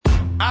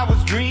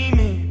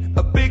dreaming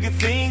of bigger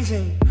things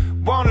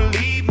and wanna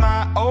leave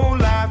my old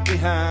life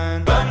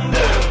behind.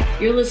 Thunder.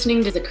 You're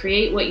listening to the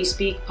Create What You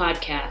Speak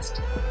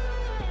podcast.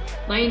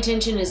 My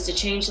intention is to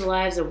change the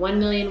lives of 1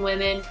 million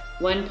women,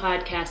 one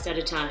podcast at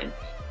a time.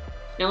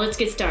 Now let's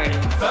get started.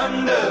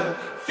 Thunder,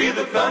 feel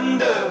the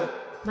thunder.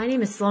 My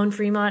name is Sloan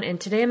Fremont, and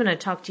today I'm going to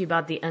talk to you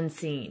about the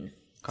unseen.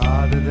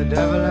 Called to the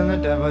devil and the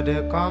devil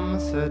did come.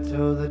 Said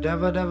to the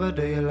devil, devil,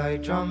 do you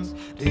like drums?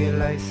 Do you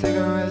like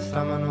cigarettes?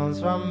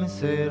 Dominoes, rum? He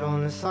said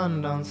only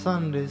sundown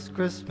Sundays,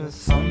 Christmas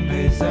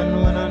Sundays.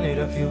 And when I need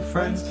a few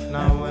friends,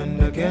 now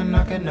and again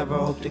I can never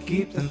hope to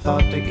keep them.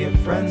 Thought to give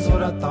friends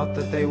what I thought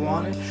that they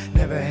wanted.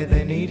 Never had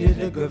they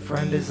needed a good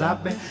friend as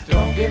I've been.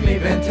 Don't get me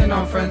venting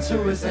on friends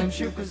who resent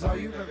you, cause all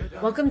you've ever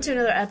done. Welcome to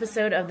another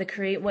episode of the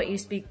Create What You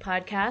Speak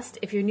podcast.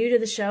 If you're new to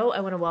the show, I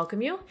want to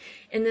welcome you.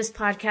 In this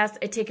podcast,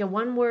 I take a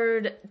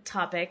one-word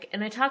topic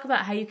and I talk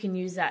about how you can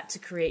use that to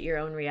create your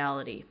own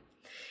reality.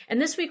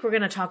 And this week we're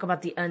going to talk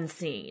about the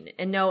unseen.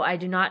 And no, I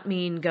do not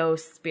mean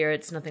ghosts,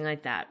 spirits, nothing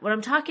like that. What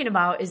I'm talking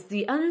about is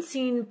the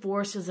unseen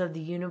forces of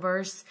the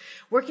universe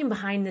working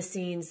behind the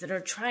scenes that are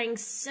trying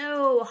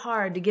so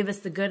hard to give us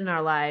the good in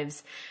our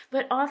lives.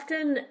 But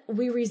often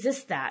we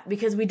resist that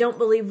because we don't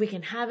believe we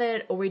can have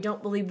it, or we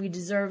don't believe we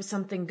deserve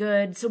something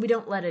good, so we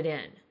don't let it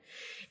in.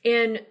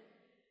 And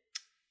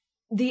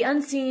the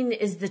unseen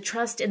is the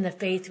trust and the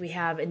faith we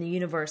have in the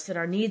universe that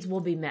our needs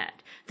will be met,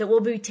 that we'll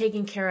be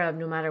taken care of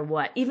no matter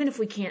what, even if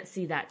we can't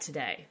see that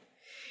today.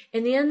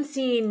 And the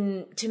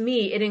unseen, to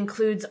me, it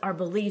includes our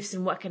beliefs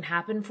in what can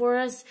happen for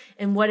us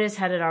and what is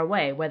headed our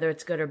way, whether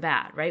it's good or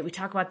bad, right? We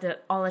talk about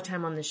that all the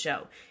time on the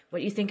show.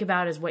 What you think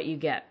about is what you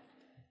get.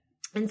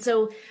 And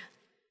so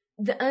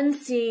the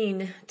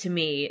unseen, to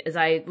me, as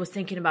I was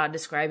thinking about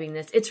describing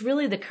this, it's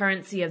really the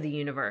currency of the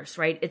universe,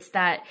 right? It's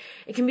that,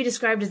 it can be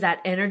described as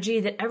that energy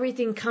that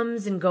everything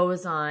comes and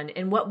goes on,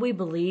 and what we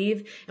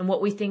believe and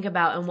what we think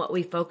about and what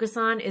we focus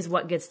on is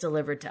what gets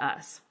delivered to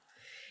us.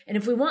 And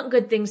if we want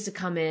good things to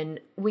come in,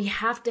 we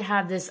have to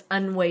have this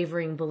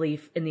unwavering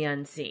belief in the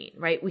unseen,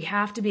 right? We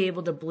have to be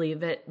able to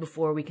believe it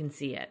before we can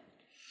see it.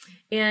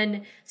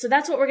 And so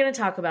that's what we're going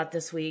to talk about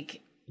this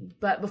week.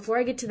 But before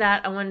I get to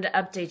that, I wanted to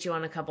update you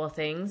on a couple of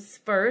things.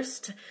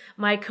 First,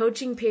 my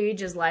coaching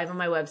page is live on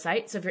my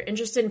website. So if you're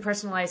interested in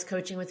personalized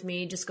coaching with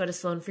me, just go to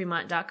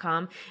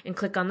sloanfremont.com and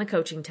click on the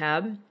coaching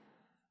tab.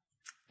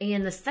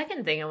 And the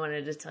second thing I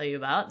wanted to tell you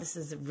about, this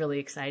is really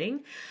exciting.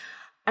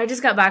 I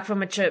just got back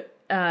from a trip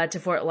to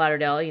Fort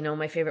Lauderdale, you know,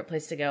 my favorite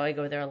place to go. I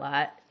go there a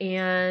lot.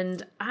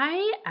 And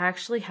I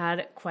actually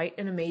had quite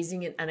an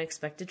amazing and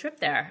unexpected trip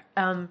there.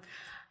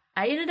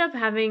 I ended up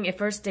having a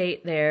first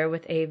date there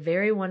with a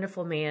very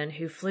wonderful man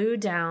who flew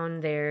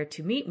down there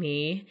to meet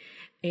me,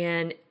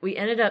 and we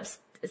ended up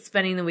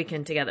spending the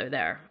weekend together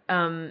there.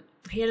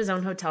 He had his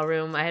own hotel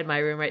room. I had my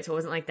room, right? So it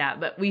wasn't like that,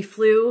 but he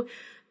flew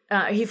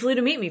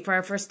to meet me for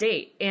our first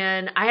date,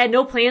 and I had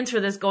no plans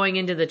for this going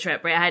into the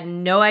trip, right? I had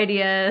no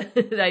idea.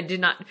 I did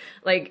not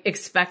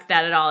expect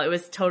that at all. It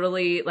was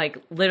totally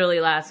literally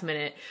last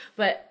minute,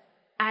 but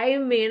I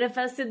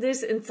manifested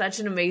this in such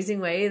an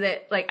amazing way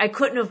that I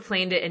couldn't have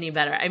planned it any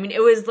better. I mean,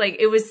 it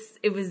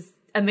was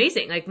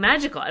amazing,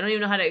 magical. I don't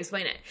even know how to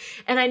explain it.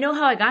 And I know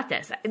how I got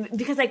this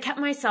because I kept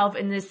myself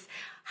in this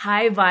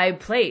high vibe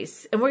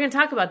place. And we're going to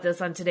talk about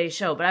this on today's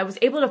show, but I was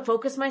able to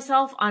focus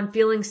myself on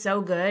feeling so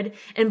good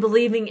and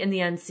believing in the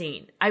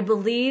unseen. I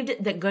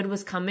believed that good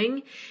was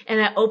coming, and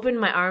I opened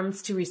my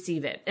arms to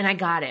receive it, and I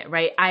got it,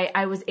 right?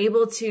 I was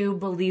able to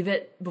believe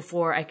it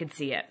before I could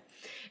see it.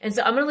 And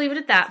so I'm going to leave it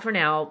at that for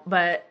now,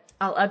 but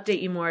I'll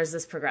update you more as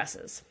this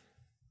progresses.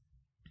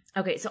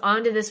 Okay, so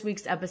on to this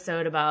week's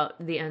episode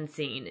about the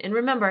unseen. And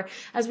remember,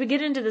 as we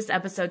get into this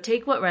episode,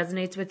 take what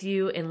resonates with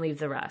you and leave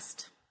the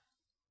rest.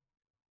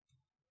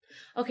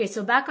 Okay,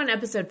 so back on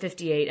episode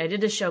 58, I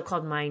did a show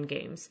called Mind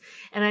Games.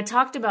 And I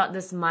talked about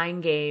this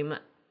mind game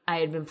I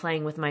had been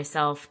playing with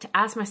myself to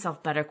ask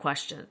myself better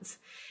questions.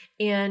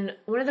 And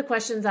one of the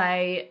questions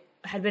I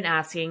had been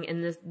asking,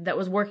 and this that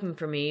was working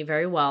for me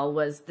very well,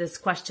 was this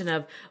question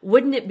of,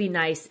 wouldn't it be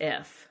nice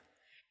if?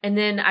 And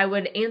then I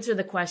would answer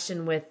the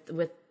question with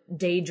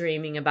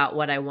daydreaming about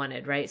what I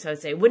wanted, right? So I'd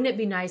say, wouldn't it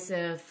be nice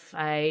if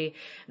I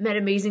met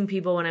amazing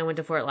people when I went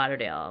to Fort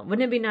Lauderdale?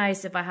 Wouldn't it be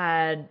nice if I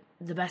had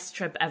the best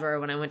trip ever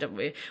when I went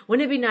to,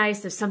 wouldn't it be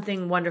nice if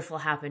something wonderful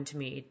happened to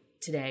me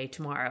today,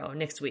 tomorrow,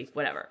 next week,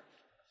 whatever?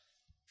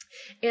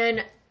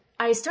 And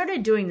I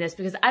started doing this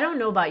because I don't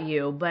know about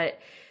you, but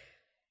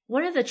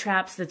one of the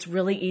traps that's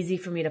really easy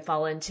for me to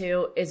fall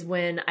into is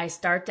when I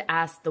start to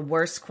ask the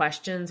worst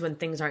questions when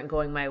things aren't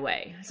going my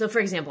way. So for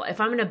example,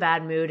 if I'm in a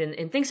bad mood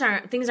and things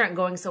aren't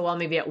going so well,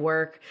 maybe at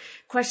work,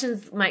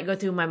 questions might go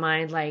through my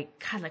mind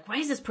God, why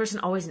is this person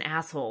always an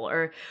asshole?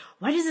 Or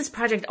why does this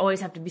project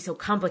always have to be so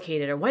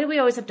complicated? Or why do we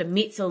always have to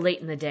meet so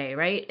late in the day,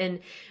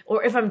 right?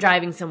 Or if I'm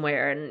driving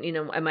somewhere and,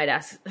 I might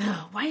ask,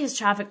 why is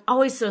traffic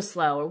always so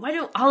slow? Or why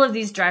do all of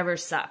these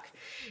drivers suck?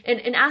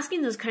 And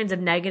asking those kinds of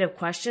negative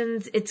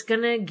questions, it's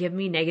going to give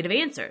me negative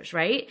answers,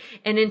 right?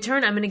 And in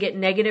turn, I'm going to get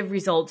negative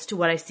results to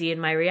what I see in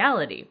my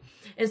reality.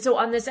 And so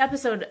on this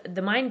episode,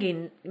 the Mind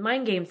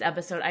Games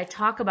episode, I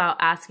talk about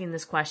asking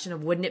this question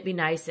of wouldn't it be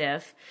nice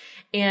if,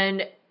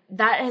 and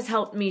that has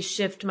helped me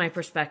shift my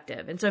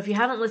perspective. And so if you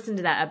haven't listened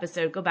to that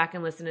episode, go back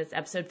and listen to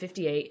episode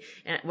 58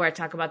 where I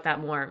talk about that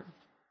more.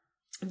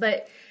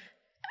 But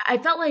I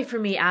felt like for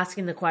me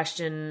asking the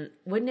question,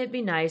 wouldn't it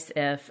be nice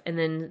if, and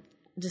then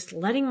just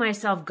letting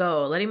myself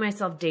go, letting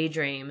myself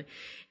daydream,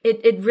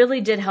 it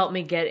really did help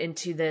me get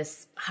into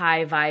this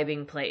high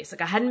vibing place. Like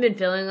I hadn't been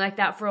feeling like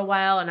that for a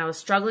while, and I was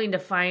struggling to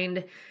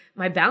find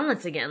my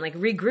balance again, like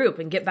regroup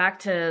and get back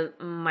to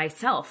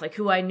myself, like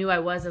who I knew I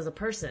was as a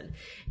person.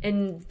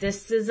 And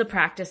this is a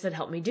practice that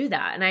helped me do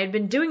that. And I had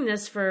been doing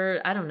this for,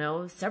 I don't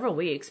know, several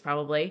weeks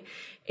probably.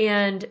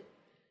 And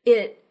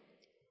it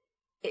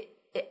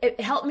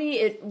helped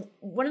me.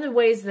 One of the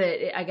ways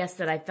that I guess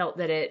that I felt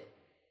that it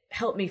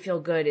helped me feel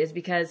good is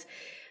because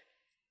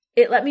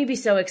it let me be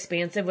so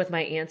expansive with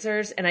my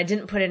answers, and I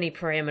didn't put any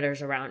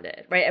parameters around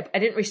it, right? I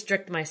didn't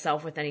restrict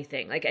myself with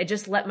anything. Like I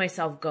just let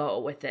myself go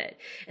with it.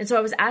 And so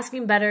I was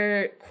asking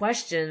better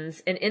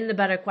questions, and in the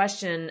better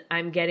question,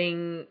 I'm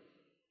getting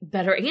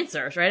better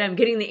answers, right? I'm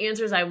getting the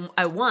answers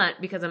I want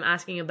because I'm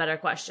asking a better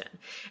question.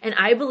 And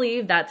I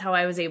believe that's how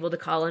I was able to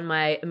call in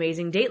my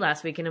amazing date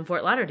last weekend in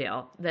Fort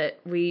Lauderdale,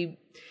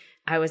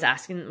 I was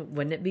asking,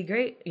 wouldn't it be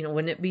great?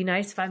 Wouldn't it be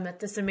nice if I met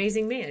this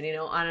amazing man,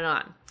 on and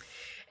on.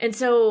 And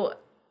so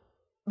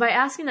by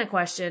asking that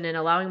question and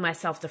allowing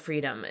myself the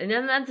freedom, and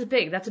then that's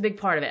a big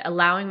part of it,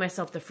 allowing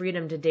myself the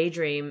freedom to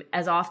daydream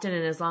as often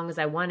and as long as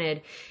I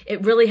wanted,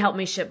 it really helped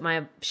me shift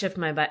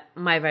my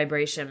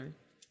vibration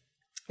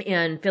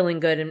and feeling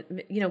good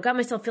and, got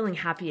myself feeling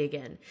happy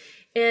again.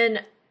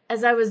 And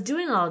as I was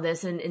doing all of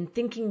this and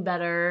thinking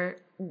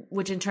better,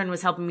 which in turn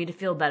was helping me to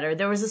feel better,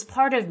 there was this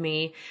part of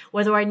me,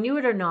 whether I knew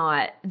it or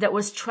not, that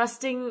was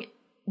trusting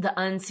the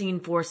unseen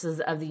forces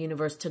of the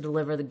universe to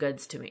deliver the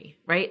goods to me,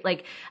 right?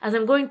 Like as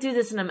I'm going through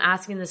this and I'm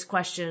asking this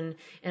question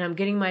and I'm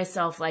getting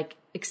myself like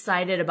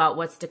excited about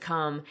what's to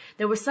come,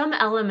 there was some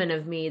element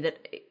of me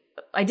that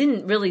I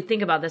didn't really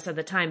think about this at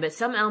the time, but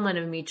some element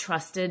of me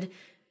trusted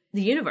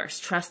the universe,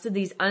 trusted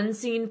these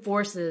unseen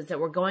forces that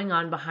were going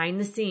on behind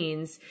the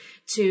scenes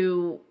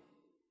to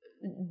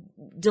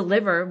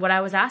deliver what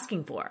I was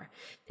asking for.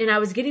 And I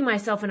was getting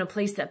myself in a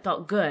place that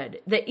felt good,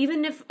 that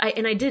even if I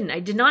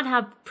did not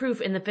have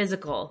proof in the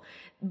physical,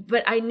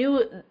 but I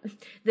knew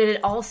that it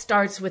all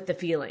starts with the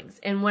feelings.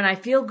 And when I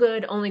feel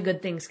good, only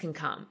good things can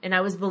come. And I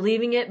was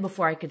believing it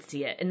before I could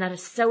see it. And that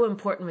is so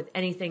important with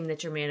anything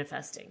that you're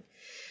manifesting.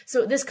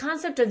 So this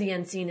concept of the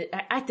unseen,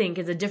 I think,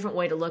 is a different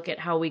way to look at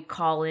how we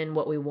call in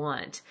what we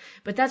want.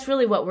 But that's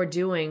really what we're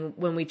doing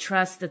when we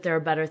trust that there are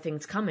better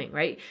things coming,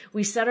 right?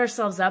 We set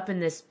ourselves up in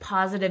this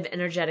positive,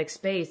 energetic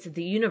space that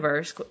the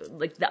universe,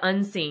 like the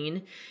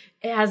unseen,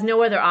 it has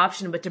no other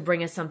option but to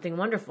bring us something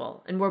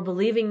wonderful. And we're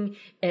believing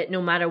it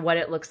no matter what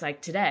it looks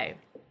like today.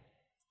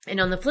 And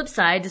on the flip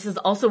side, this is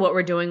also what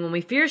we're doing when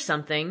we fear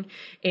something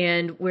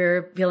and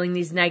we're feeling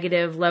these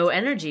negative, low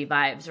energy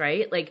vibes,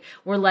 right? Like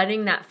we're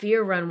letting that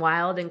fear run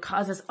wild and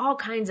cause us all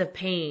kinds of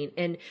pain.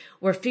 And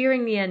we're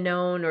fearing the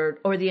unknown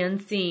or the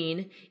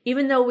unseen,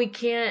 even though we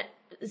can't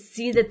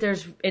see that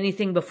there's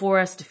anything before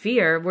us to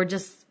fear. We're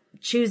just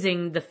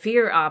choosing the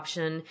fear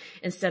option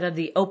instead of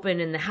the open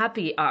and the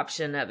happy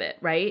option of it,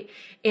 right?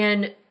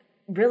 And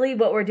really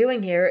what we're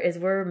doing here is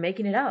we're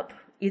making it up.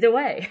 Either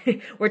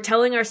way, we're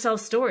telling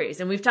ourselves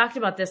stories. And we've talked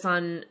about this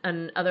on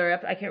other,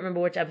 I can't remember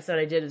which episode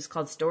I did. It's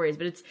called Stories,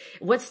 but it's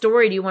what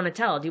story do you want to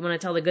tell? Do you want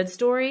to tell the good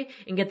story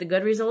and get the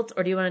good results?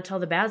 Or do you want to tell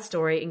the bad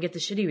story and get the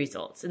shitty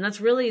results? And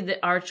that's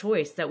really our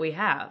choice that we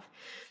have.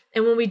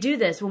 And when we do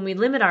this, when we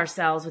limit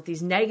ourselves with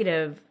these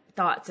negative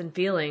thoughts and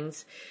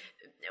feelings,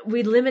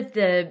 we limit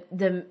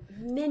the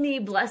many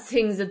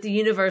blessings that the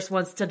universe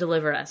wants to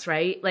deliver us,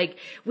 right? Like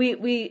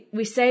we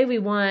say we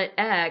want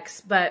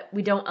X, but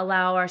we don't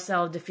allow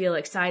ourselves to feel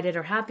excited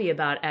or happy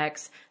about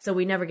X, so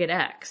we never get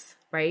X,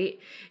 right?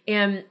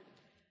 And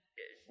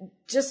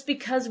just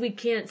because we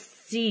can't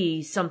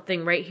see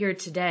something right here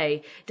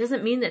today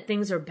doesn't mean that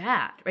things are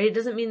bad, right? It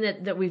doesn't mean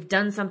that we've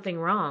done something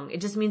wrong. It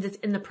just means it's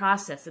in the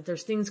process, that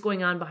there's things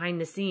going on behind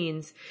the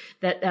scenes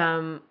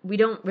that we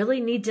don't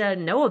really need to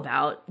know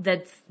about,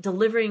 that's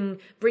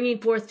bringing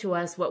forth to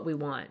us what we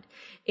want.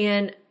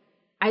 And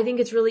I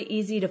think it's really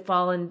easy to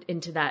fall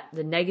into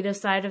the negative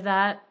side of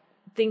that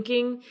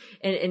thinking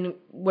and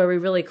where we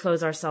really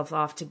close ourselves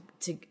off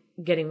to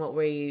getting what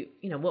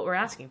we're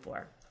asking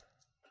for.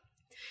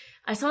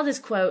 I saw this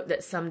quote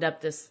that summed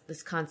up this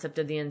concept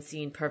of the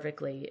unseen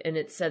perfectly, and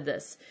it said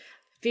this: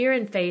 fear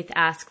and faith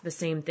ask the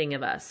same thing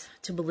of us,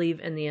 to believe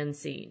in the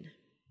unseen.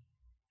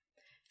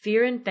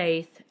 Fear and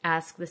faith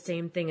ask the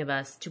same thing of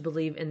us, to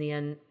believe in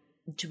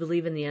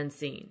the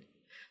unseen.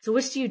 So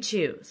which do you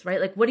choose, right?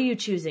 Like, what are you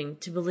choosing?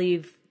 To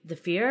believe the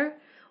fear,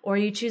 or are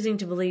you choosing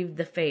to believe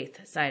the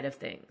faith side of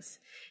things?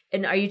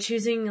 And are you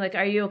choosing,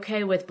 are you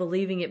okay with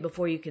believing it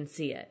before you can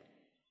see it?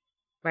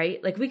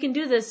 right? Like we can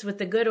do this with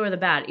the good or the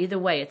bad. Either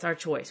way, it's our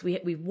choice. We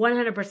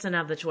 100%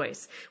 have the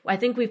choice. I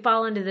think we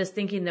fall into this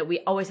thinking that we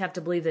always have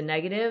to believe the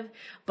negative,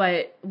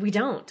 but we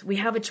don't. We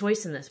have a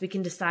choice in this. We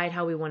can decide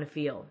how we want to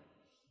feel.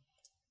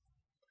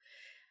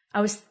 I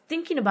was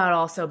thinking about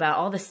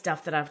all the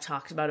stuff that I've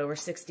talked about over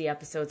 60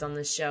 episodes on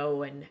this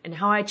show and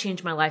how I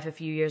changed my life a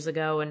few years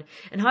ago and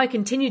how I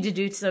continue to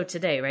do so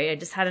today, right? I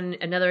just had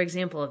another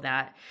example of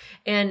that.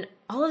 And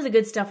all of the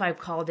good stuff I've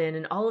called in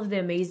and all of the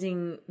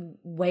amazing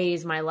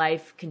ways my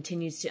life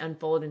continues to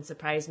unfold and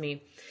surprise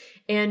me.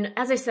 And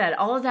as I said,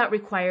 all of that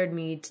required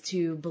me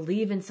to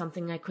believe in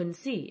something I couldn't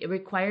see. It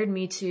required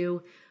me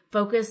to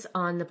focus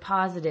on the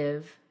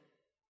positive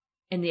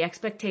and the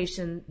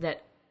expectation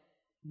that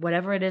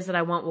whatever it is that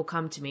I want will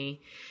come to me.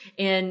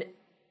 And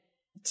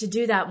to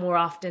do that more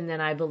often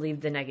than I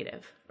believed the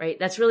negative, right?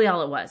 That's really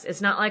all it was. It's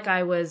not like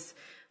I was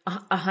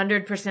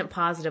 100%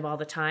 positive all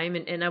the time.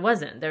 And I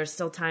wasn't. There's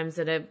still times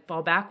that I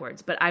fall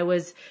backwards, but I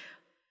was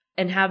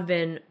and have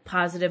been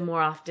positive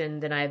more often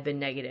than I have been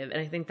negative. And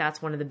I think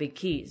that's one of the big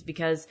keys,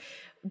 because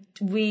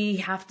we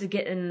have to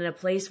get in a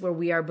place where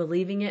we are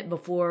believing it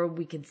before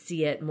we can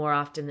see it more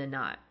often than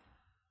not.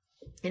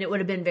 And it would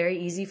have been very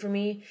easy for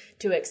me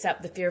to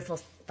accept the fearful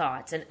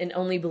thoughts and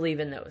only believe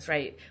in those,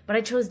 right? But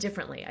I chose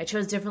differently. I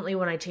chose differently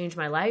when I changed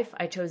my life.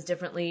 I chose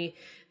differently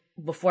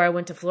before I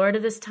went to Florida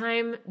this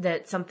time,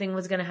 that something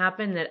was going to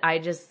happen that I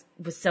just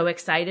was so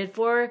excited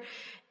for.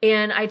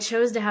 And I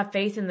chose to have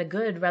faith in the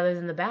good rather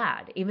than the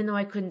bad, even though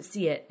I couldn't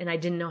see it and I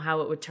didn't know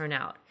how it would turn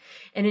out.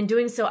 And in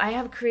doing so, I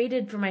have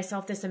created for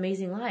myself this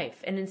amazing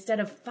life. And instead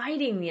of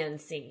fighting the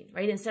unseen,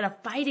 right? Instead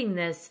of fighting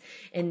this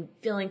and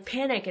feeling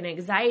panic and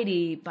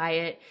anxiety by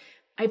it,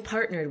 I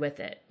partnered with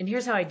it. And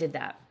here's how I did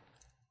that.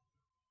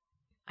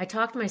 I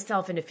talked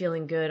myself into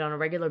feeling good on a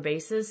regular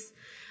basis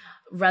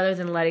rather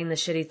than letting the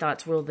shitty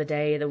thoughts rule the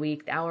day, the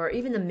week, the hour,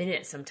 even the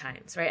minute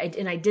sometimes, right?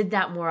 And I did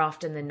that more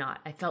often than not.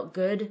 I felt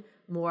good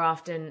more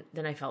often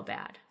than I felt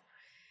bad.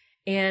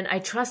 And I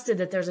trusted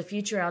that there's a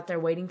future out there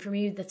waiting for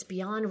me that's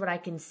beyond what I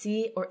can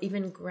see or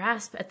even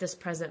grasp at this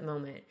present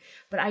moment.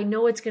 But I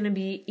know it's going to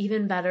be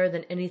even better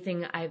than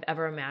anything I've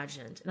ever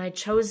imagined. And I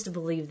chose to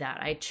believe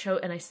that. I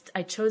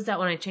chose that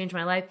when I changed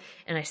my life,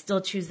 and I still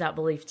choose that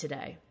belief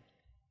today.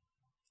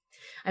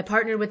 I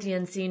partnered with the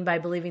unseen by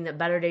believing that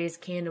better days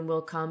can and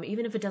will come,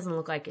 even if it doesn't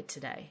look like it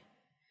today.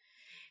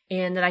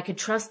 And that I could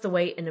trust the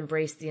wait and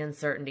embrace the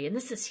uncertainty. And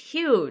this is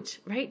huge,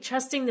 right?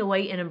 Trusting the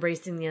wait and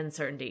embracing the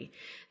uncertainty.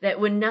 That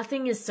when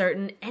nothing is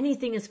certain,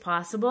 anything is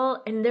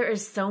possible. And there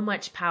is so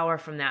much power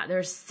from that.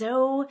 There's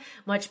so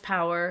much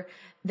power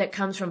that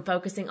comes from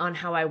focusing on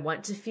how I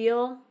want to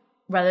feel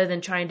rather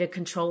than trying to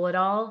control it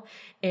all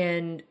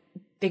and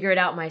figure it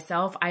out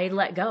myself. I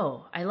let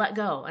go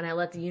and I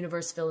let the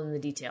universe fill in the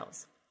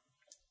details.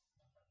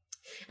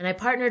 And I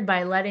partnered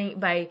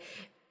by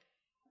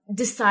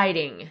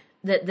deciding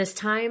that this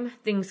time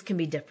things can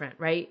be different,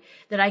 right?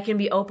 That I can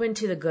be open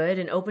to the good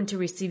and open to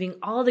receiving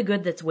all the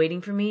good that's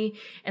waiting for me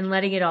and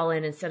letting it all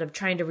in instead of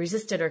trying to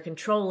resist it or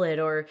control it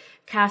or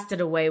cast it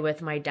away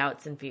with my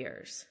doubts and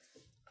fears.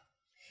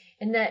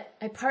 And that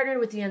I partnered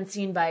with the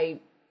unseen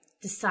by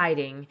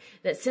deciding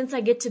that since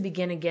I get to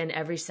begin again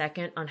every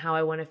second on how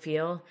I want to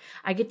feel,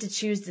 I get to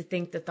choose to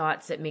think the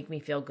thoughts that make me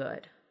feel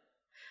good.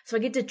 So I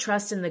get to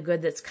trust in the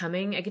good that's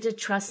coming. I get to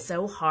trust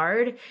so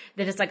hard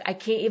that it's like I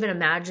can't even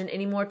imagine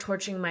anymore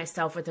torturing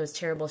myself with those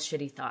terrible,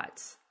 shitty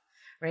thoughts,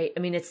 right?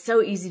 I mean, it's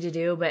so easy to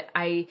do, but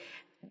I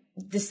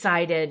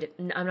decided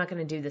I'm not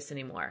going to do this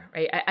anymore,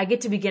 right? I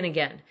get to begin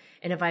again.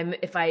 And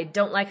if I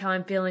don't like how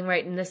I'm feeling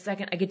right in this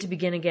second, I get to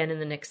begin again in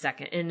the next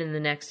second and in the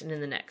next and in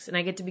the next. And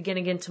I get to begin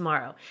again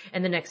tomorrow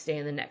and the next day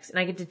and the next. And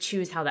I get to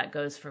choose how that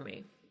goes for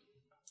me.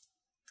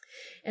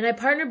 And I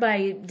partner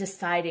by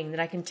deciding that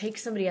I can take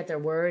somebody at their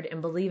word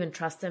and believe and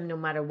trust them no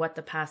matter what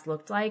the past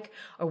looked like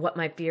or what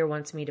my fear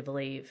wants me to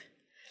believe.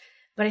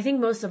 But I think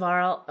most of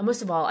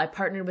all, I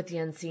partnered with the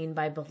unseen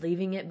by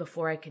believing it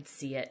before I could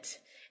see it.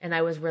 And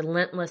I was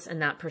relentless in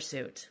that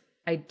pursuit.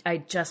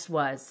 I just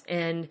was.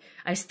 And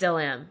I still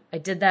am. I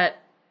did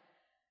that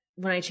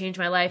when I changed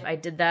my life. I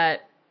did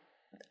that,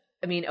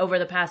 over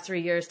the past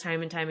 3 years,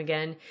 time and time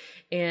again.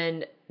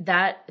 And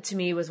that to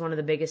me was one of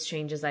the biggest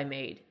changes I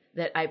made.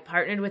 That I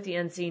partnered with the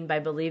unseen by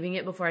believing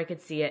it before I could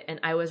see it,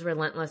 and I was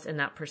relentless in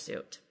that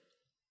pursuit.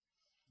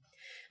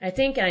 I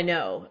think, and I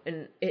know,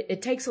 and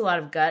it takes a lot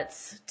of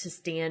guts to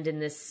stand in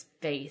this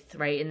faith,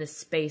 right? In this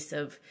space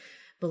of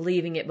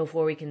believing it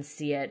before we can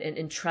see it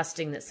and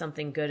trusting that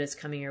something good is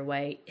coming your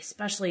way,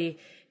 especially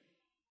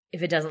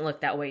if it doesn't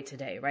look that way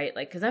today, right?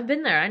 Like, because I've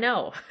been there, I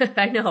know,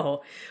 I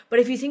know. But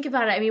if you think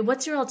about it,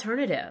 what's your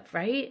alternative,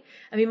 right?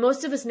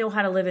 Most of us know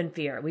how to live in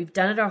fear. We've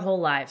done it our whole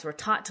lives. We're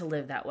taught to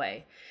live that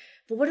way.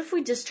 But what if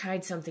we just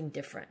tried something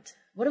different?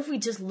 What if we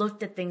just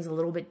looked at things a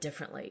little bit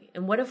differently?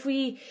 And what if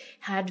we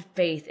had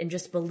faith and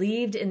just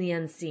believed in the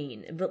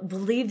unseen,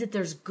 believed that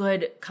there's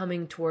good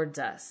coming towards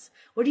us?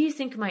 What do you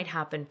think might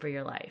happen for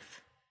your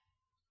life?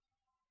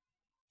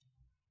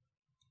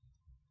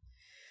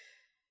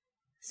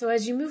 So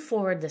as you move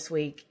forward this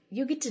week,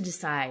 you get to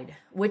decide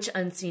which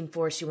unseen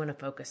force you want to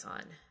focus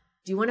on.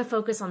 Do you want to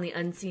focus on the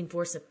unseen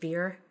force of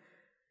fear?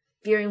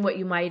 Fearing what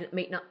you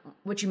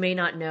may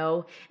not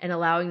know, and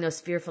allowing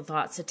those fearful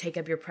thoughts to take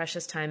up your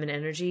precious time and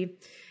energy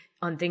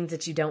on things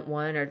that you don't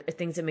want, or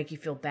things that make you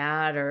feel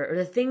bad, or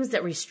the things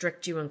that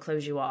restrict you and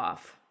close you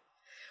off?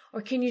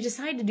 Or can you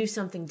decide to do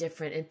something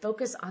different and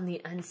focus on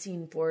the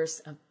unseen force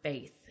of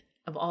faith,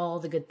 of all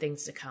the good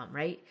things to come,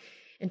 right?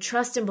 And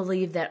trust and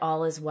believe that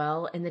all is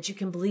well, and that you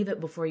can believe it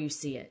before you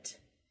see it.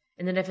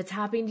 And then if it's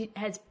happening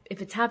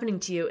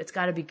to you, it's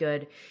got to be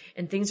good,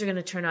 and things are going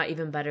to turn out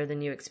even better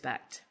than you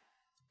expect.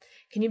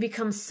 Can you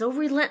become so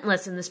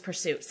relentless in this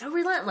pursuit, so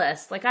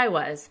relentless, like I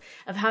was,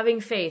 of having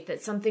faith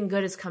that something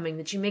good is coming,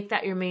 that you make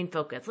that your main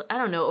focus? I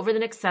don't know, over the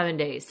next 7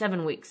 days,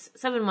 7 weeks,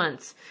 7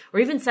 months, or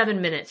even 7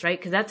 minutes, right?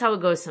 Because that's how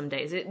it goes some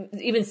days.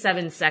 Even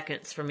 7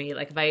 seconds for me,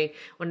 like if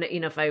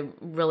I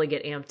really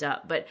get amped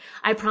up. But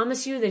I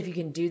promise you that if you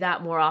can do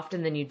that more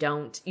often than you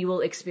don't, you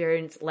will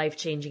experience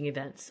life-changing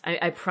events.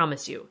 I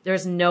promise you.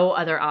 There's no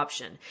other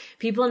option.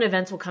 People and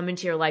events will come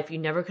into your life you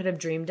never could have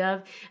dreamed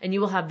of, and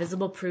you will have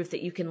visible proof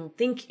that you can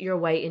think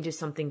your way into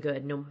something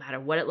good, no matter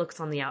what it looks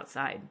on the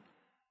outside.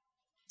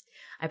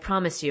 I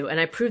promise you. And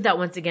I proved that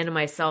once again to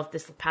myself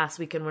this past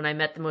weekend when I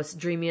met the most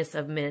dreamiest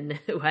of men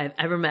who I've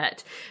ever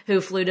met, who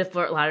flew to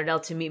Fort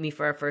Lauderdale to meet me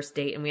for our first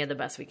date, and we had the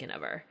best weekend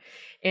ever.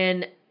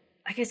 And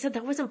like I said,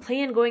 that wasn't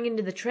planned going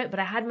into the trip, but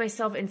I had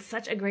myself in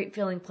such a great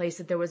feeling place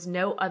that there was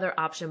no other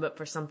option but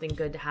for something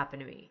good to happen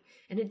to me.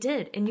 And it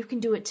did. And you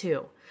can do it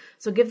too.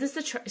 So give it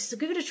a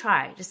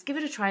try. Just give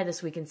it a try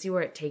this week and see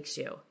where it takes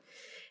you.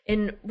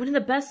 And one of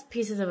the best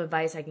pieces of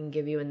advice I can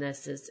give you in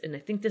this is, and I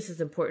think this is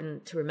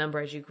important to remember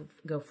as you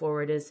go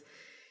forward, is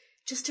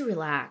just to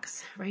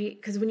relax, right?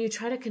 Because when you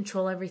try to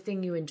control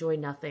everything, you enjoy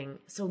nothing.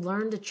 So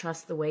learn to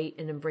trust the wait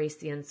and embrace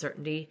the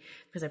uncertainty,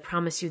 because I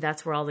promise you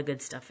that's where all the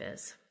good stuff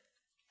is.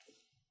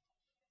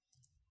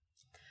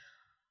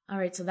 All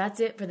right, so that's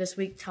it for this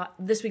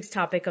week's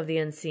topic of the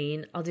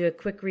unseen. I'll do a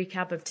quick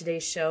recap of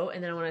today's show,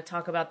 and then I want to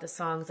talk about the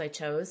songs I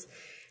chose,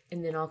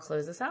 and then I'll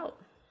close us out.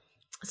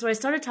 So I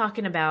started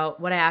talking about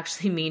what I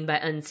actually mean by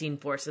unseen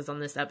forces on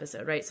this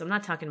episode, right? So I'm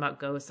not talking about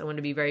ghosts. I want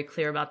to be very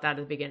clear about that at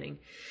the beginning.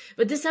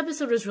 But this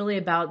episode was really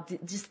about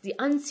just the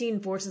unseen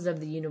forces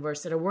of the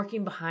universe that are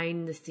working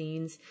behind the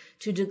scenes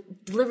to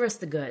deliver us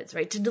the goods,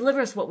 right? To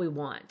deliver us what we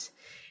want.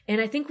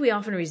 And I think we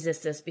often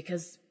resist this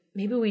because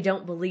maybe we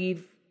don't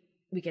believe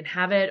we can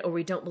have it, or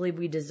we don't believe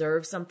we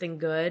deserve something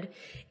good.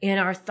 And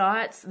our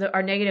thoughts,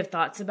 our negative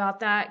thoughts about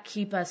that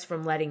keep us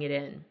from letting it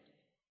in.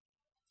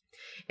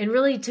 And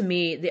really, to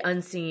me, the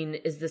unseen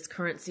is this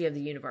currency of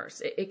the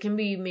universe. It can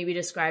be maybe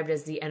described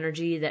as the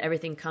energy that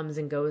everything comes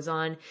and goes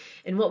on.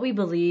 And what we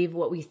believe,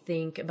 what we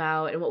think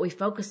about, and what we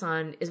focus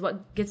on is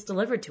what gets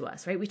delivered to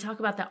us, right? We talk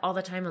about that all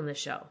the time on this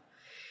show.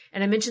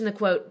 And I mentioned the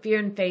quote, "Fear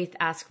and faith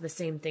ask the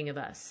same thing of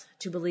us,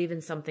 to believe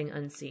in something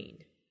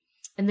unseen."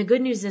 And the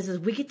good news is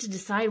we get to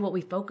decide what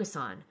we focus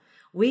on.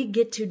 We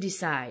get to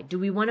decide. Do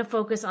we want to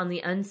focus on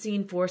the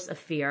unseen force of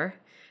fear,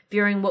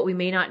 fearing what we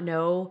may not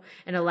know,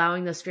 and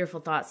allowing those fearful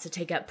thoughts to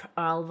take up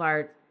all of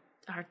our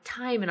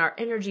time and our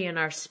energy and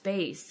our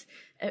space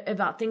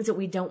about things that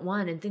we don't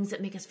want and things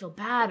that make us feel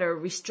bad or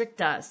restrict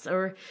us?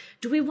 Or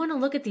do we want to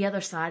look at the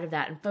other side of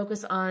that and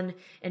focus on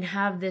and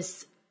have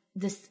this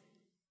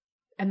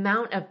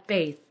amount of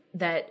faith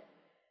that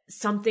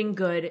something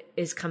good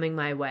is coming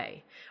my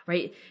way,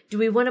 right? Do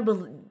we want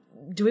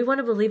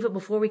to believe it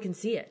before we can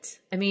see it?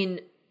 I mean,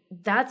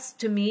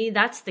 to me,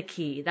 that's the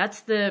key.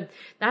 That's the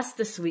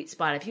sweet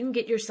spot. If you can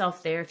get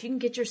yourself there, if you can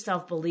get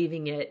yourself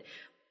believing it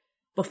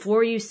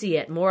before you see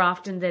it, more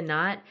often than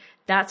not,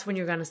 that's when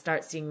you're going to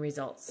start seeing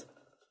results.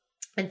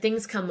 And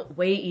things come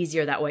way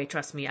easier that way,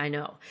 trust me, I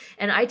know.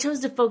 And I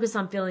chose to focus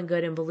on feeling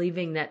good and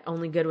believing that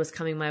only good was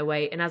coming my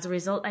way. And as a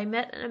result, I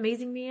met an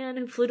amazing man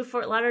who flew to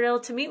Fort Lauderdale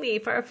to meet me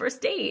for our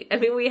first date. I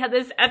mean, we had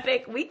this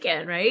epic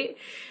weekend, right?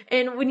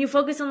 And when you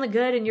focus on the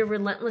good and you're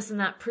relentless in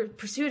that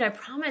pursuit, I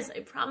promise,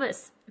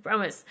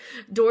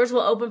 doors will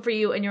open for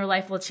you and your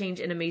life will change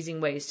in amazing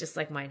ways, just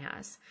like mine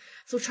has.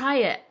 So try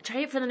it.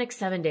 Try it for the next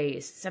 7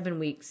 days, 7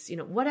 weeks,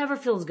 whatever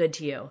feels good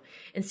to you,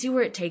 and see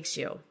where it takes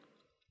you.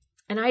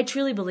 And I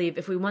truly believe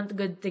if we want the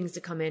good things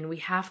to come in, we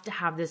have to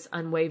have this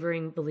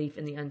unwavering belief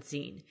in the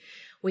unseen.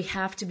 We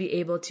have to be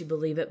able to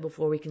believe it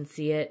before we can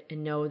see it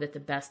and know that the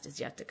best is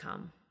yet to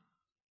come.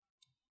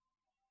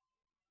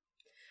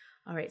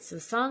 All right, so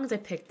the songs I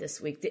picked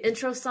this week. The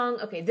intro song,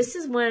 okay, this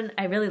is one,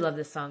 I really love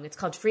this song. It's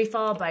called Free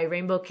Fall by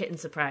Rainbow Kitten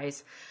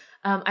Surprise.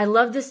 I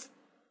love this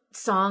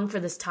song for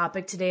this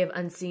topic today of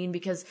unseen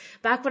because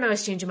back when I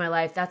was changing my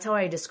life, that's how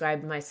I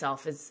described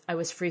myself, as I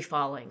was free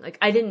falling. Like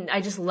I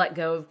just let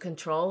go of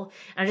control,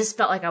 and I just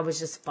felt like I was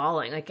just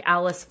falling, like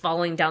Alice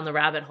falling down the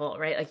rabbit hole,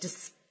 right? Like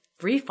just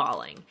free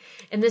falling.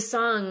 And this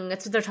song,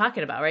 that's what they're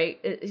talking about, right?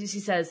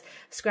 She says,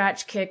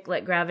 scratch, kick,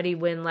 let gravity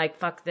win, like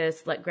fuck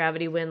this, let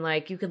gravity win,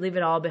 like you could leave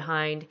it all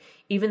behind.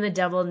 Even the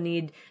devil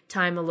need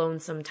time alone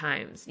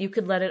sometimes. You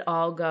could let it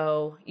all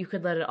go. You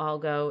could let it all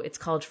go. It's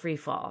called free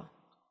fall.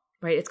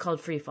 Right? It's called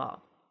free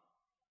fall.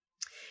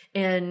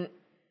 And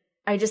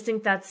I just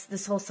think that's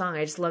this whole song.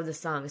 I just love this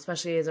song,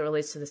 especially as it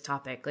relates to this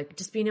topic. Like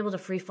just being able to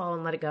free fall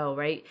and let it go,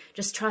 right?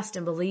 Just trust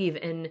and believe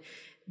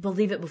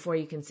it before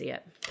you can see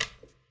it.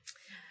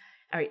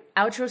 All right,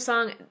 outro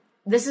song.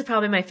 This is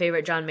probably my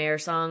favorite John Mayer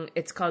song.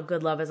 It's called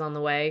Good Love Is on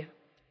the Way.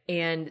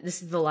 And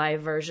this is the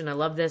live version. I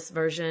love this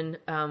version.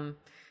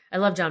 I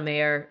love John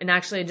Mayer. And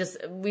actually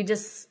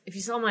if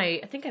you saw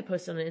I think I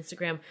posted on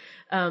Instagram,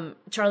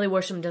 Charlie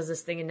Worsham does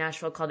this thing in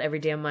Nashville called Every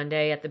Damn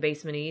Monday at the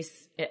Basement East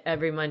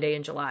every Monday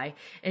in July.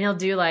 And he'll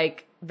do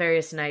like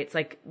various nights.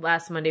 Like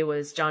last Monday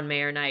was John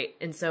Mayer night.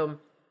 And so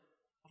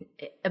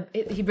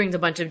he brings a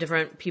bunch of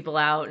different people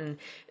out and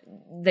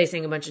they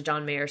sing a bunch of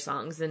John Mayer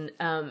songs. And,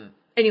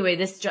 anyway,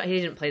 he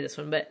didn't play this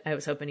one, but I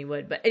was hoping he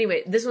would. But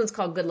anyway, this one's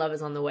called Good Love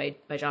Is on the Way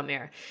by John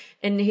Mayer.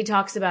 And he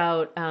talks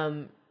about,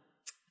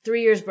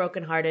 3 years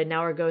brokenhearted, now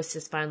our ghost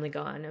is finally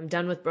gone. I'm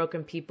done with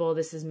broken people.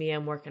 This is me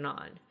I'm working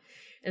on.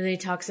 And then he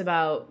talks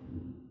about,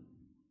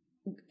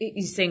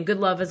 he's saying, good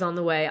love is on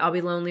the way. I'll be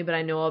lonely, but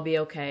I know I'll be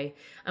okay.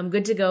 I'm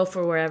good to go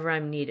for wherever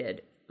I'm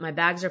needed. My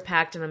bags are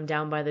packed and I'm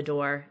down by the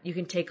door. You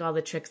can take all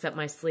the tricks up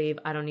my sleeve.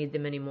 I don't need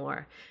them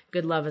anymore.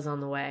 Good love is on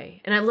the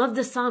way. And I love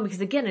this song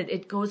because, again,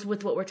 it goes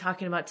with what we're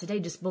talking about today,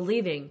 just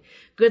believing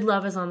good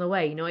love is on the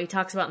way. You know, he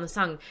talks about in the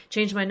song,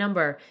 change my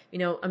number. You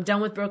know, I'm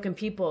done with broken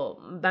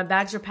people. My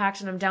bags are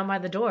packed and I'm down by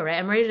the door, right?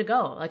 I'm ready to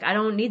go. Like, I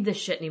don't need this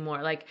shit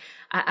anymore. Like,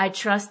 I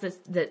trust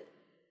that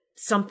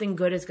something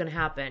good is going to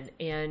happen.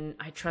 And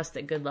I trust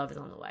that good love is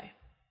on the way.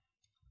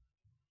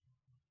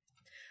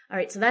 All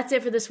right, so that's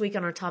it for this week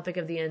on our topic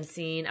of the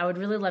unseen. I would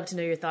really love to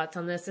know your thoughts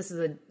on this. This is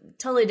a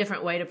totally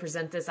different way to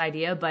present this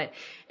idea, but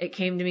it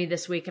came to me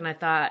this week and I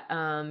thought,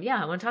 I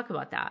want to talk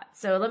about that.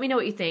 So let me know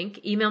what you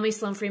think. Email me,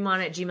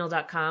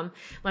 sloanfremont@gmail.com.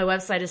 My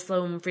website is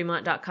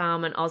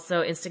sloanfremont.com and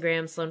also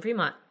Instagram, Sloan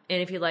Fremont.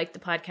 And if you like the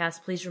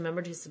podcast, please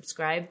remember to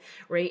subscribe,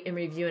 rate, and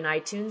review in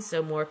iTunes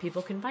so more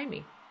people can find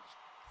me.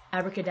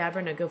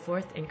 Abracadabra, now go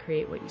forth and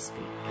create what you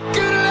speak.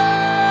 Good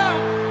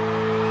love.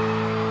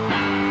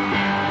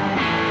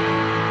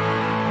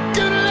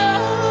 Good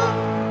love.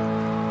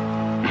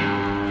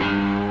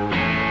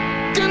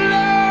 Good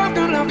love,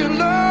 good love, good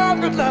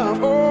love, good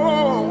love. Oh.